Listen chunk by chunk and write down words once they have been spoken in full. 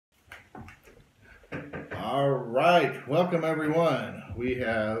All right, welcome everyone. We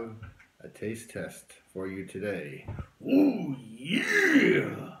have a taste test for you today. Ooh,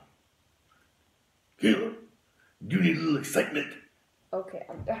 yeah! Kayla, do you need a little excitement? Okay,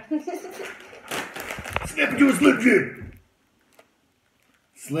 I'm done. Snap into a Slim Jim!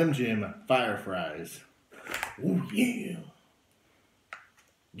 Slim Jim Fire Fries. Ooh, yeah!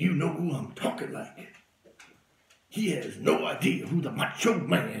 Do you know who I'm talking like? He has no idea who the Macho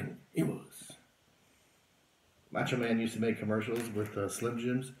Man was. Macho Man used to make commercials with Slim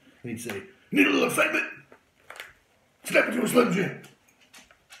Jims, and he'd say, "Need a little excitement? Snap into a Slim Jim."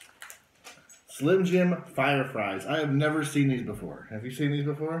 Slim Jim Fire Fries. I have never seen these before. Have you seen these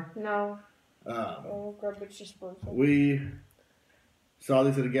before? No. Garbage disposal. We saw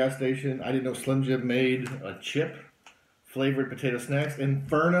these at a gas station. I didn't know Slim Jim made a chip flavored potato snacks.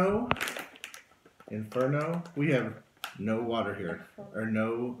 Inferno. We have no water here, or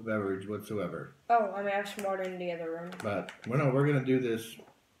no beverage whatsoever. Oh, I'm adding some water in the other room. But we're gonna do this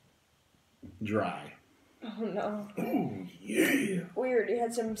dry. Oh no. Ooh, yeah. We already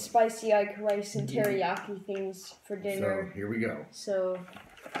had some spicy egg rice and teriyaki things for dinner. So here we go. So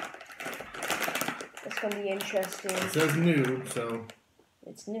it's gonna be interesting. It says new, so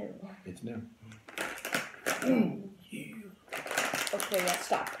It's new. it's new. Ooh, yeah. Okay, yeah,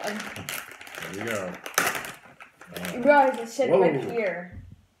 stop. Here we go. You guys, it said Whoa. rip here.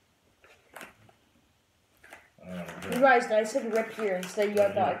 You guys, I said rip here instead. You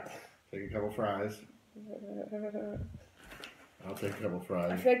got that. Take a couple fries. I'll take a couple I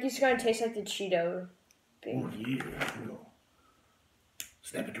fries. feel like it's gonna taste like the Cheeto Oh thing. yeah, here we go.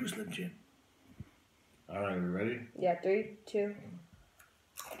 Snap into a Slim Jim. All right, are we ready? Yeah, 3, 2.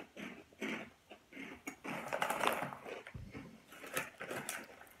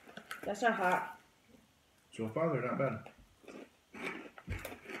 That's not hot. So far, they're not bad.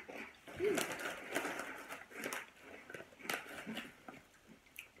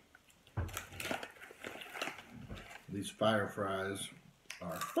 These fire fries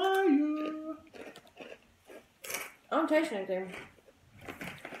are fire. I don't taste anything.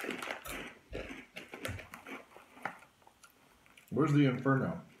 Where's the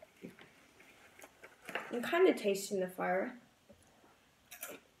Inferno? I'm kind of tasting the fire.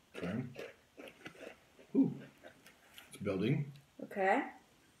 Okay. Ooh, it's building. Okay.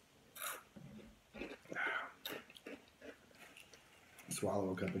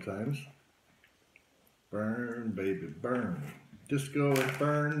 Swallow a couple times. Burn, baby, burn. Disco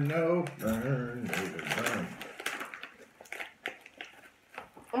Inferno. Burn, baby, burn.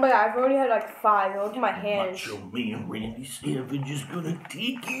 Oh my god, I've already had like 5. Look at my hands. Macho Man Randy Savage is gonna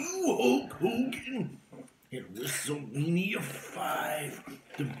take you, Hulk Hogan. At WrestleMania 5,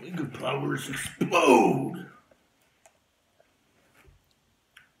 the Mega Powers explode.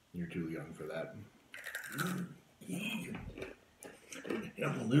 You're too young for that. Yeah.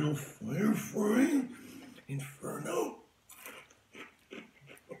 Have a little fire fry, Inferno.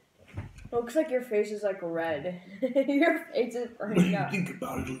 Looks like your face is like red. Your face is What do burning you up. think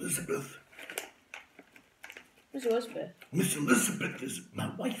about it, Elizabeth? Who's Elizabeth? Miss Elizabeth is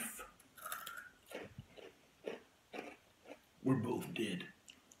my wife. We're both dead.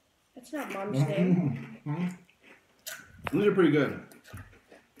 That's not mom's name. These are pretty good.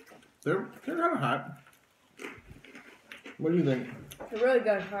 They're kind of hot. What do you think? They're really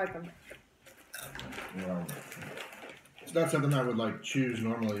good. I like them. It's not something I would like choose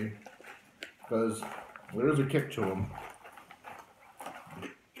normally because there is a kick to them.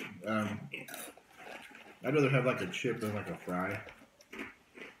 I'd rather have like a chip than like a fry.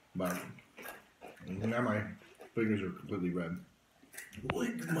 But now my fingers are completely red.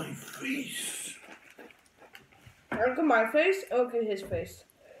 Like my face. Look at my face. Look at his face.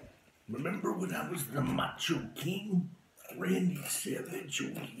 Remember when I was the Macho King? Randy Savage,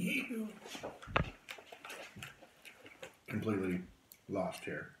 oh yeah. Completely lost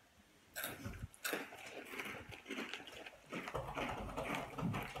here.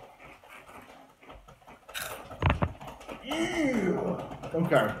 Yeah.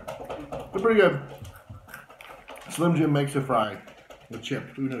 Okay. They're pretty good. Slim Jim makes a fry with chip.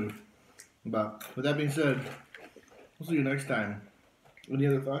 Who knew? But with that being said, we'll see you next time. Any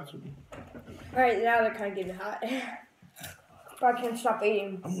other thoughts? Alright, now they're kind of getting hot. But I can't stop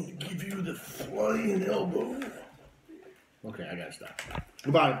eating. I'm gonna give you the flying elbow. Okay, I gotta stop.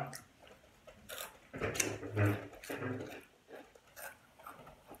 Goodbye.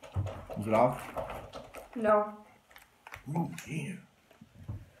 Is it off? No. Ooh, yeah.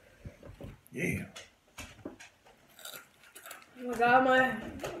 Yeah. Oh my god,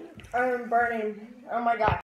 I'm burning. Oh my god.